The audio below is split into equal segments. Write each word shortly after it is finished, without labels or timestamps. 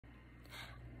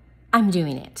I'm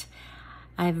doing it.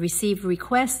 I've received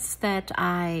requests that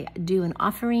I do an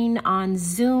offering on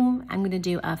Zoom. I'm going to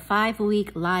do a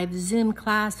 5-week live Zoom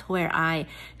class where I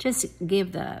just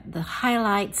give the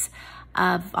highlights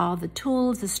of all the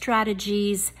tools, the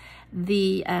strategies,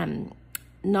 the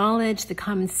knowledge, the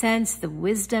common sense, the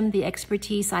wisdom, the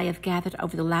expertise I have gathered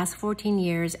over the last 14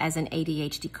 years as an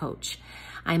ADHD coach.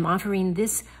 I'm offering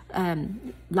this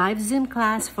live Zoom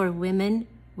class for women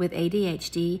with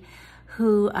ADHD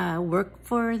who work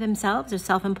for themselves, or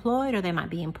self-employed, or they might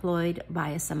be employed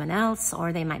by someone else,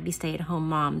 or they might be stay-at-home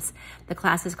moms. The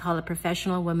class is called A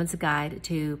Professional Woman's Guide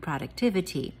to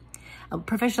Productivity. A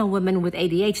Professional Woman with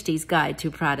ADHD's Guide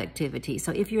to Productivity.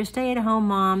 So if you're a stay-at-home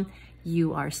mom,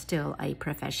 you are still a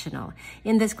professional.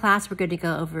 In this class, we're going to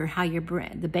go over how your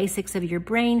brain, the basics of your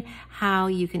brain, how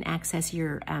you can access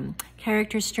your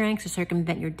character strengths or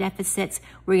circumvent your deficits.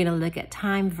 We're going to look at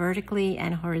time vertically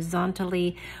and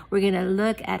horizontally. We're going to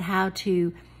look at how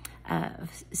to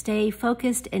stay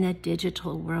focused in a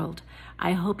digital world.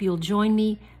 I hope you'll join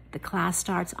me. The class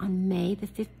starts on May the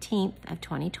 15th of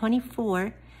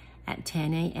 2024 at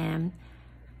 10 a.m.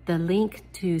 The link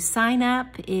to sign up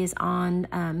is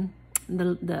on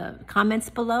the comments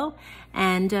below,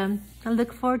 and I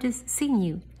look forward to seeing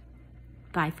you.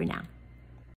 Bye for now.